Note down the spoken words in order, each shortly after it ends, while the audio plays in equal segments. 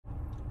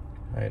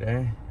Hi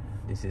there,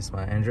 this is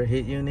my Android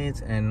head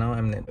unit, and now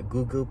I'm at the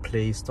Google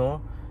Play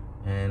Store,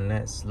 and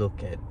let's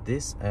look at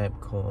this app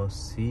called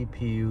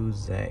CPU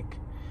Zag.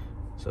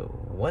 So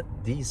what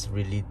this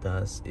really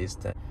does is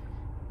that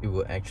it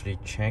will actually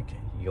check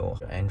your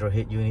Android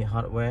head unit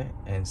hardware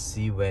and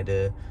see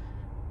whether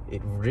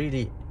it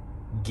really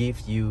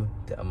gives you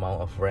the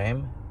amount of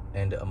RAM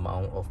and the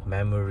amount of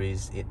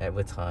memories it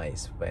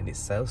advertises when it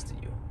sells to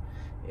you.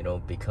 You know,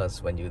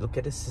 because when you look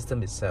at the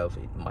system itself,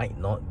 it might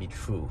not be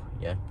true.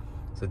 Yeah,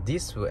 so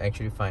this will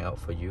actually find out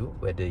for you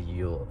whether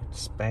your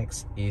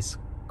specs is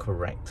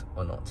correct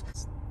or not.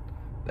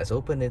 Let's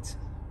open it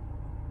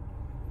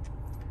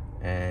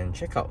and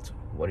check out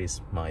what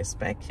is my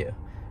spec here.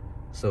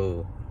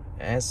 So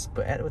as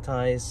per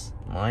advertised,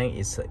 mine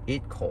is a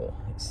 8-core.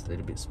 It's a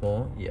little bit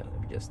small. Yeah, let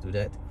me just do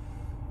that.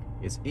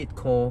 It's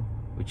 8-core,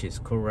 which is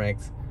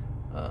correct.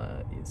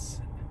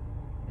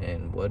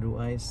 And what do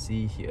I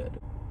see here?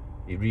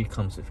 It really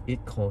comes with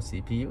 8-core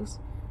CPUs.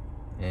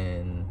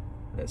 And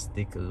let's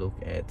take a look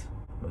at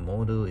the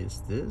model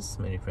is this,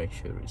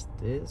 manufacturer is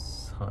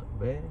this,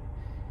 hardware.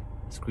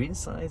 Screen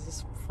size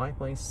is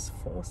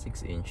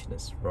 5.46 inch.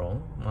 That's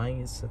wrong.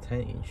 Mine is a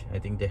 10 inch. I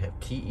think they have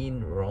key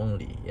in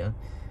wrongly. Yeah.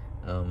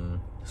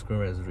 Screen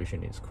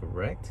resolution is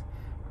correct.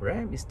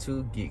 RAM is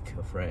 2 gig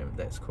of RAM.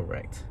 That's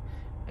correct.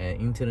 And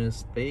internal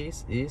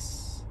space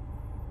is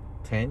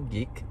 10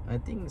 gig. I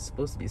think it's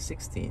supposed to be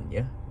 16.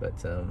 Yeah,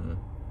 but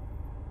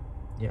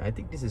yeah, I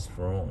think this is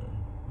wrong.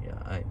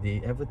 Yeah,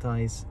 they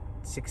advertise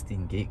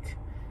 16 gig,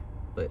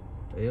 but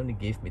they only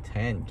gave me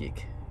 10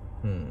 gig.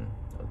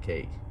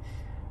 Okay.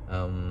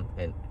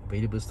 And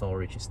available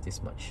storage is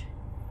this much.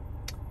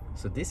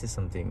 So this is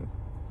something,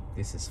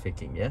 this is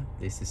faking. Yeah,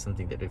 this is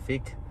something that they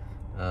fake.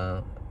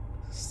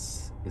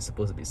 It's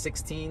supposed to be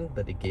 16,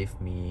 but they gave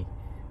me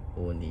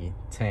only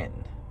 10.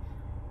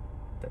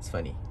 That's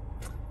funny.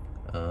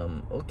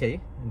 Okay,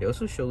 and it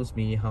also shows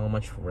me how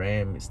much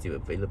RAM is still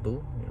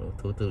available. You know,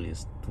 total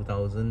is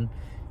 2000,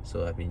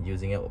 so I've been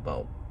using up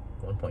about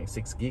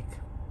 1.6 gig.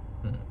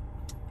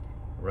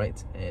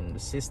 Right, and the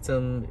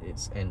system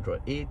is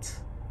Android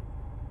 8.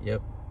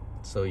 Yep,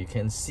 so you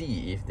can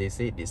see if they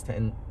say it's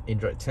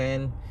Android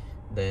 10,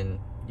 then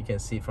you can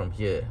see from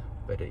here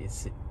whether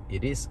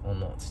it is or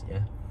not.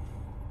 Yeah.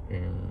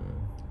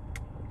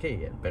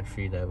 Okay, and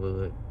battery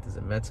level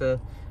doesn't matter.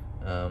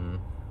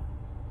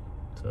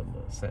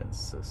 Thermal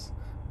sensors,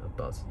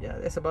 about, yeah,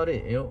 that's about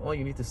it. You know, all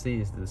you need to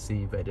see is to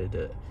see whether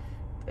the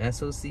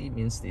SoC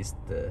means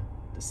the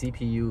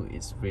CPU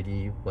is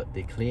really what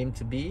they claim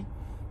to be.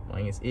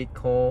 Mine is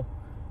 8-core,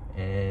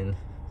 and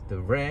the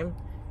RAM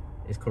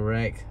is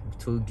correct,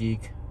 2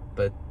 gig,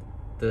 but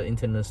the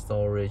internal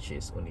storage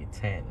is only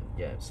 10.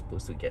 Yeah, I'm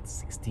supposed to get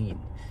 16.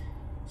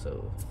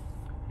 So,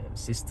 and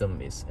system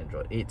is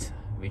Android 8,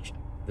 which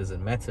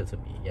doesn't matter to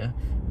me. Yeah,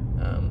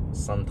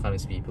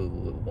 sometimes people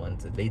will want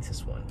the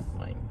latest one.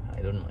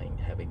 I don't mind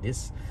having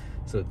this.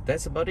 So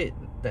that's about it.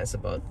 That's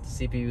about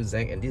CPU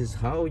Zag, and this is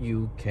how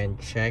you can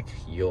check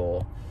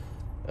your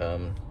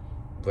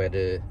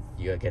whether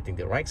you are getting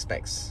the right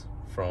specs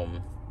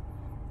from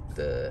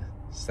the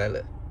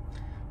seller.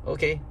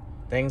 Okay,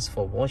 thanks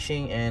for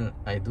watching, and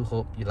I do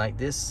hope you like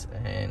this,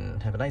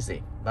 and have a nice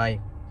day.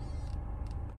 Bye.